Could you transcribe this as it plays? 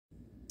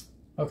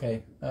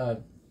Okay,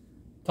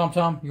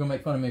 Tom, you're gonna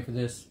make fun of me for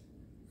this.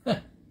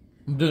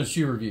 I'm doing a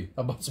shoe review.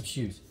 I bought some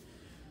shoes.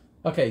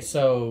 Okay,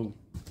 so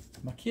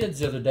my kids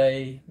the other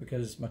day,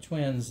 because my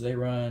twins, they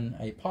run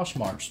a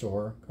Poshmark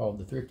store called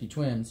the Thrifty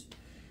Twins,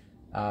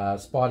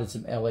 spotted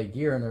some LA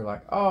Gear, and they're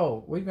like,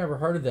 "Oh, we've never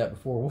heard of that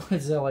before. What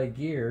is LA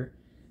Gear?"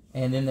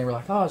 And then they were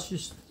like, "Oh, it's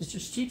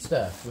just cheap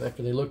stuff."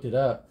 After they looked it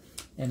up,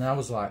 and I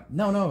was like,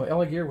 "No,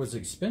 LA Gear was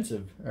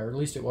expensive, or at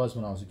least it was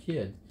when I was a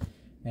kid."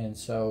 And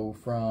so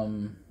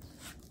from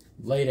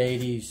late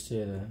 80s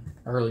to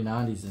early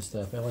 90s and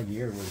stuff, LA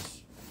Gear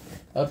was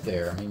up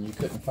there. I mean, you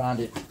couldn't find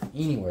it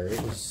anywhere.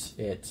 It was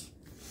at,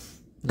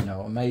 you know,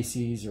 a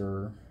Macy's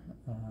or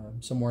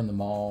somewhere in the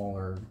mall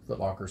or Foot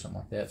Locker or something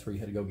like that. That's where you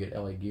had to go get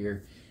LA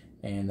Gear.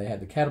 And they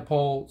had the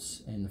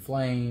Catapults and the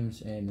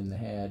Flames, and then they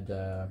had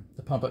the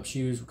pump-up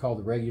shoes called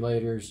the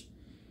Regulators,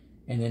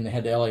 and then they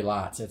had the LA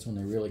Lights. That's when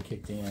they really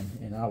kicked in.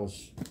 And I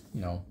was, you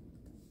know,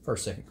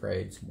 first, second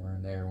grade, somewhere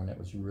in there when it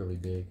was really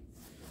big.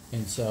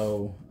 And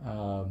so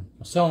I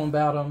was telling them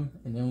about them,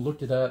 and then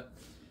looked it up.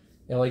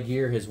 LA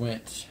Gear has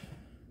went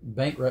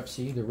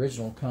bankruptcy, the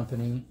original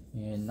company,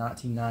 in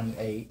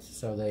 1998.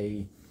 So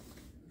they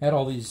had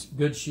all these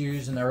good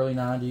shoes in the early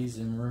 90s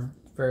and were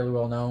fairly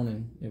well known,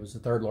 and it was the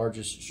third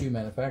largest shoe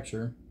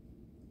manufacturer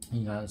in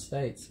the United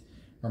States,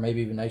 or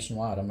maybe even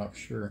nationwide, I'm not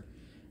sure.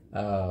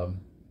 And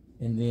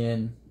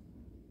then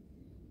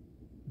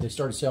they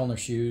started selling their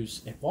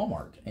shoes at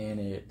Walmart and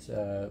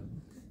at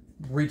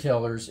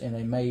retailers, and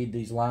they made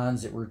these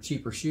lines that were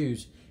cheaper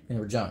shoes, and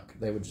they were junk.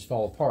 They would just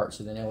fall apart.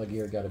 So then LA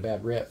Gear got a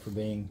bad rep for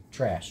being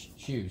trash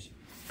shoes.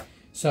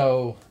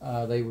 So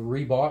they were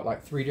rebought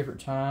like 3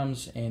 different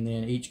times, and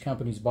then each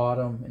company's bought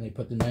them, and they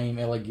put the name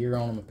LA Gear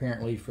on them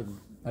apparently for,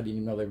 I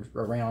didn't even know they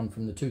were around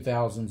from the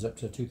 2000s up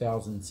to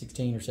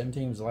 2016 or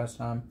 17 was the last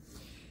time.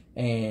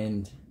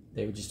 And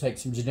they would just take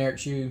some generic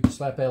shoe,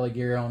 slap LA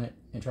Gear on it,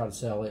 and try to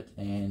sell it,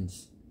 and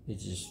it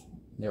just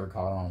never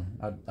caught on.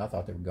 I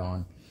thought they were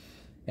gone.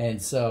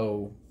 And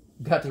so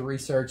got to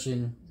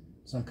researching.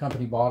 Some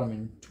company bought them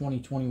in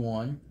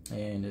 2021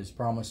 and has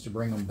promised to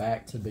bring them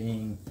back to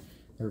being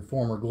their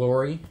former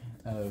glory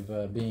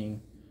of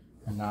being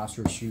a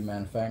nicer shoe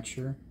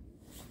manufacturer.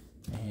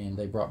 And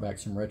they brought back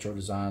some retro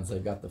designs.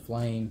 They've got the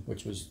Flame,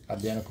 which was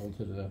identical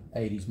to the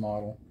 80s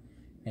model.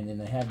 And then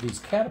they have these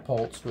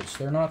Catapults, which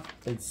they're not,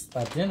 it's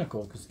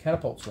identical, because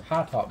Catapults were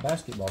high-top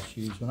basketball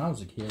shoes when I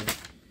was a kid.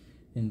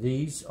 And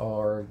these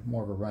are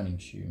more of a running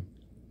shoe.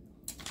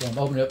 So I'm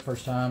opening it up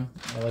first time.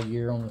 LA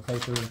Gear on the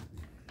paper.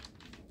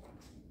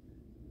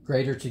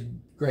 Greater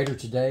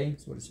today,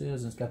 that's what it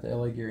says, and it's got the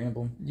LA Gear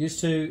emblem. Used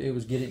to, it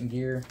was Get It in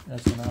Gear.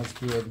 That's when I was a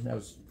kid. That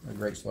was a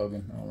great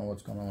slogan. I don't know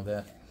what's going on with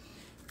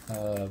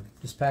that.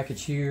 This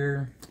package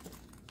here,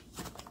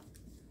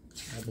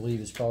 I believe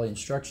is probably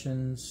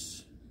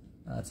instructions.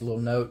 It's a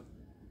little note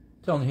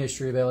telling the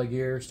history of LA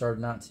Gear. Started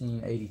in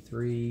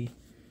 1983.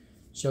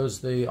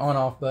 Shows the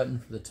on-off button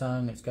for the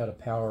tongue. It's got a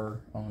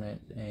power on it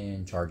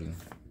and charging.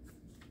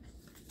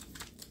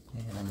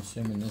 And I'm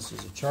assuming this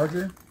is a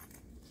charger.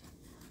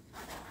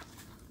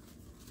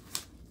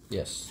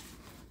 Yes,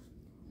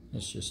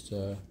 it's just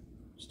a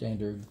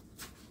standard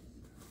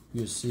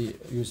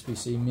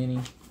USB-C mini.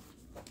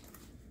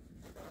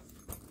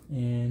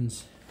 And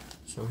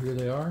so here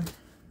they are.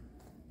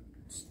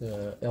 It's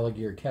the LA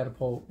Gear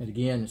Catapult. And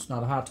again, it's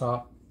not a high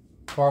top.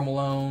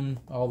 Malone,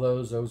 all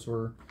those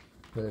were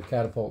the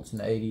Catapults in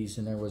the 80s,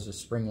 and there was a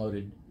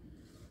spring-loaded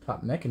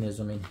top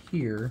mechanism in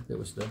here that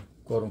was the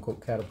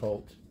quote-unquote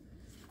Catapult.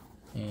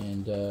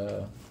 And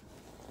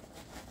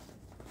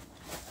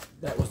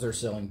that was their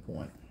selling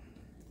point.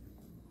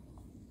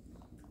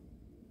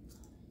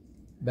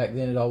 Back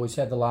then, it always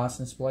had the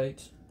license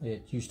plate.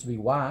 It used to be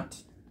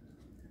white.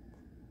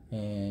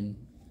 And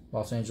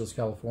Los Angeles,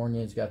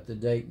 California, it's got the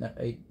date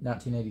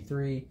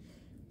 1983. It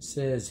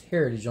says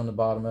Heritage on the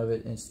bottom of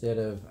it instead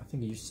of, I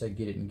think it used to say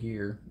Get It in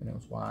Gear, and it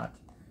was white.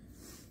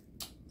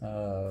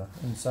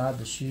 Inside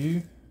the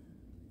shoe,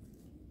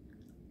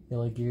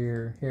 LA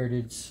Gear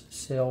Heritage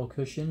Cell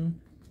Cushion.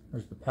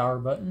 There's the power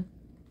button.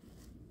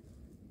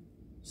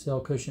 Cell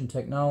Cushion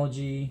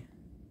Technology.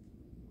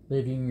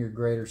 Living Your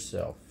Greater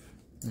Self.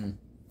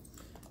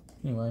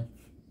 Anyway,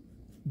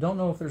 don't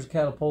know if there's a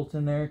Catapult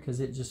in there because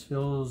it just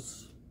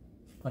feels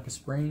like a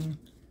spring.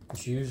 The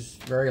shoe's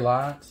very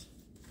light.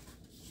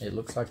 It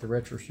looks like the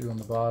retro shoe on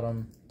the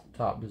bottom.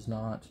 Top does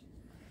not.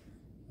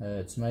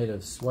 It's made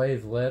of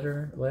suede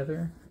leather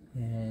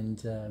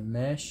and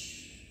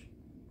mesh.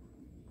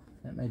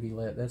 That may be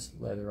leather. That's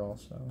leather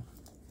also.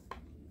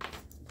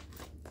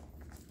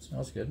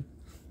 Smells good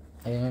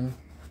and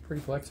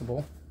pretty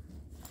flexible.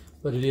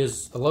 But it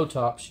is a low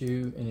top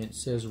shoe, and it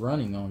says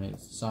running on it.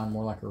 It's designed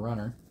more like a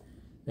runner.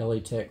 LA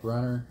Tech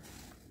runner,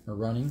 or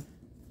running.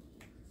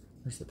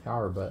 There's the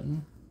power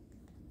button.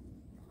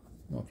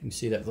 I don't know if you can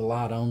see that with the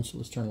light on, so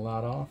let's turn the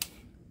light off.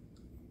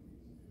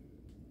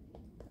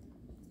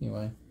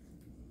 Anyway.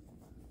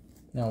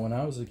 Now, when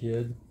I was a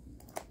kid,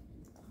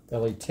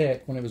 LA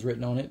Tech, when it was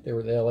written on it, there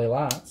were the LA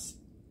lights.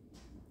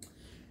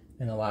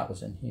 And the light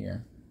was in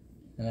here.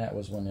 And that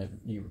was when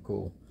you were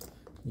cool.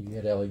 You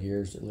had LA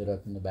Gears that lit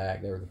up in the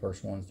back. They were the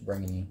first ones to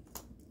bring any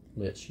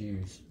lit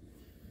shoes.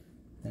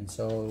 And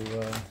so,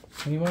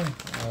 anyway,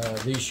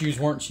 these shoes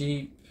weren't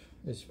cheap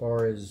as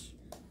far as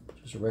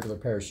just a regular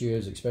pair of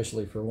shoes,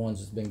 especially for ones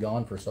that's been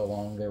gone for so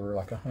long. They were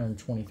like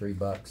 123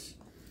 bucks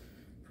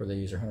for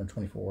these, or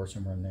 124,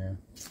 somewhere in there.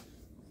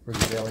 For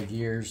these LA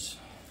Gears,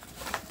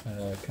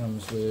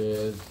 comes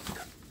with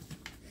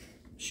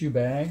shoe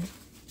bag,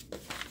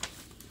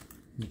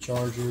 the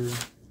charger,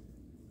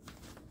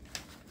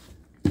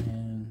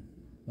 and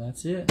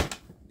that's it.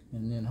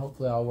 And then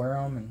hopefully I'll wear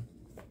them and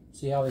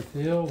see how they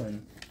feel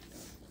and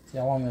see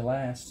how long they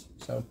last.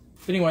 So,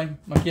 but anyway,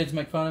 my kids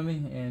make fun of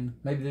me, and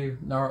maybe they're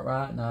not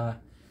right, and I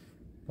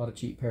bought a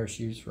cheap pair of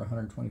shoes for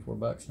 124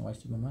 bucks and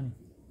wasted my money.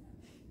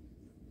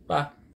 Bye.